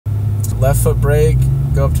left foot brake,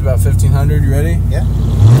 go up to about 1500. You ready? Yeah.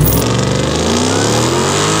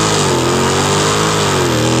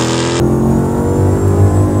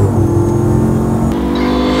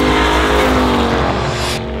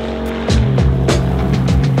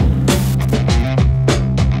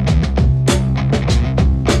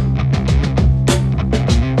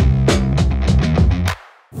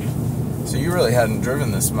 Hadn't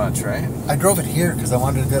driven this much, right? I drove it here because I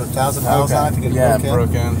wanted to get 1,000 miles on it to get it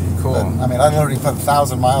broken. Cool. But, I mean, I literally put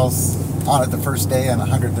 1,000 miles on it the first day and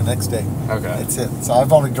 100 the next day. Okay. That's it. So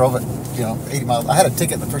I've only drove it, 80 miles. I had a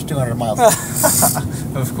ticket the first 200 miles.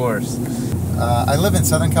 Of course. I live in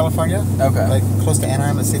Southern California. Okay. Like close to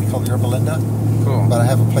Anaheim, a city called Yorba Linda. Cool. But I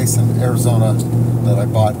have a place in Arizona that I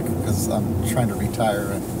bought because I'm trying to retire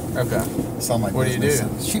and sell my business. What do you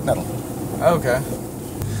do? Sheet metal. Okay.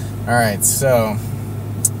 Alright, so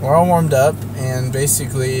we're all warmed up, and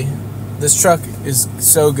basically this truck is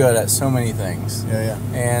so good at so many things. Yeah.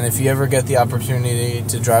 And if you ever get the opportunity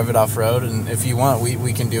to drive it off-road, and if you want,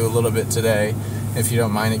 we can do a little bit today, if you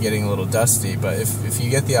don't mind it getting a little dusty, but if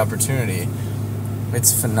you get the opportunity,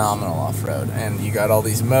 it's phenomenal off-road. And you got all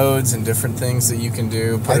these modes and different things that you can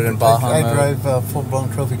do, put it in Baja mode. I drive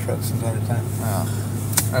full-blown trophy trucks from time to time.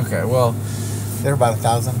 Oh, okay, well... They're about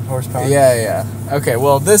 1,000 horsepower. Yeah. Okay,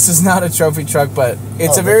 well, this is not a trophy truck, but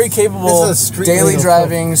it's a very capable daily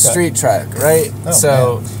driving street truck, right?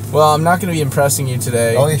 Man. Well, I'm not going to be impressing you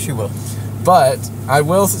today. Oh, yes, you will. But I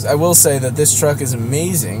will say that this truck is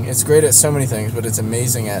amazing. It's great at so many things, but it's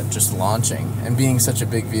amazing at just launching and being such a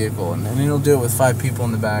big vehicle. And it'll do it with 5 people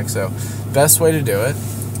in the back. So best way to do it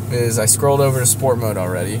is I scrolled over to sport mode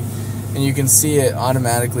already. And you can see it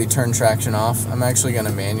automatically turn traction off. I'm actually going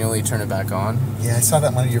to manually turn it back on. Yeah, I saw that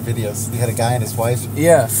in one of your videos. You had a guy and his wife.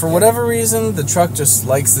 Yeah, for whatever reason, the truck just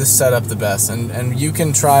likes this setup the best. And you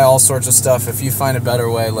can try all sorts of stuff. If you find a better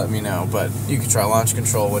way, let me know. But you can try launch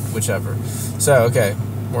control, whichever. So, okay,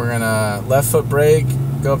 we're going to left foot brake,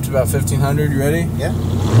 go up to about 1500. You ready? Yeah.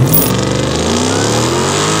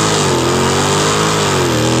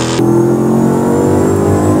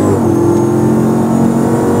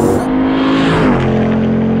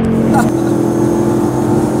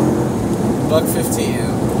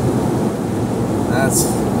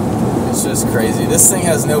 It's just crazy. This thing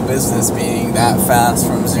has no business being that fast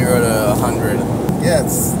from 0 to 100. Yeah,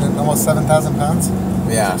 it's almost 7,000 pounds.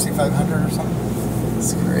 Yeah. 6,500 or something.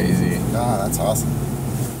 It's crazy. Oh, that's awesome.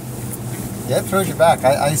 Yeah, it throws you back.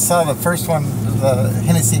 I saw the first one, the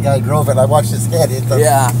Hennessey guy drove it. I watched his head hit the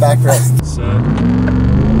backrest.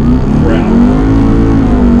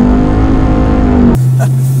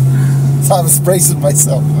 So I was bracing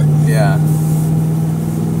myself. Yeah.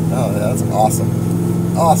 Oh, yeah, that's awesome.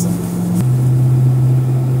 Awesome.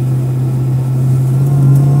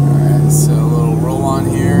 Alright, so a little roll on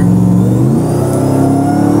here.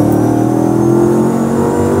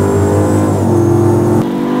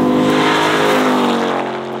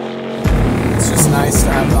 It's just nice to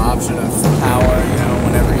have the option of power,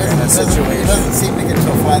 whenever you're in a situation. It doesn't seem to get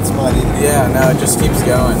to a flat spot either. Yeah, no, it just keeps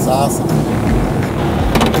going. It's awesome.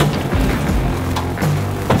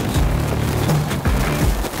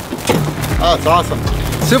 Oh, it's awesome.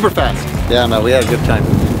 Super fast. Yeah, no, we had a good time.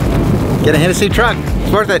 Get a Hennessey truck.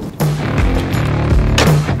 It's worth it.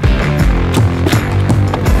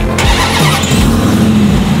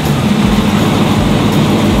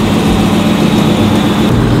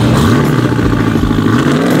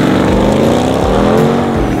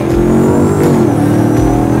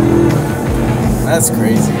 That's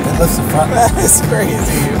crazy. It lifts the front. That's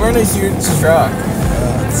crazy. We're in a huge truck.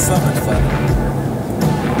 It's so much fun.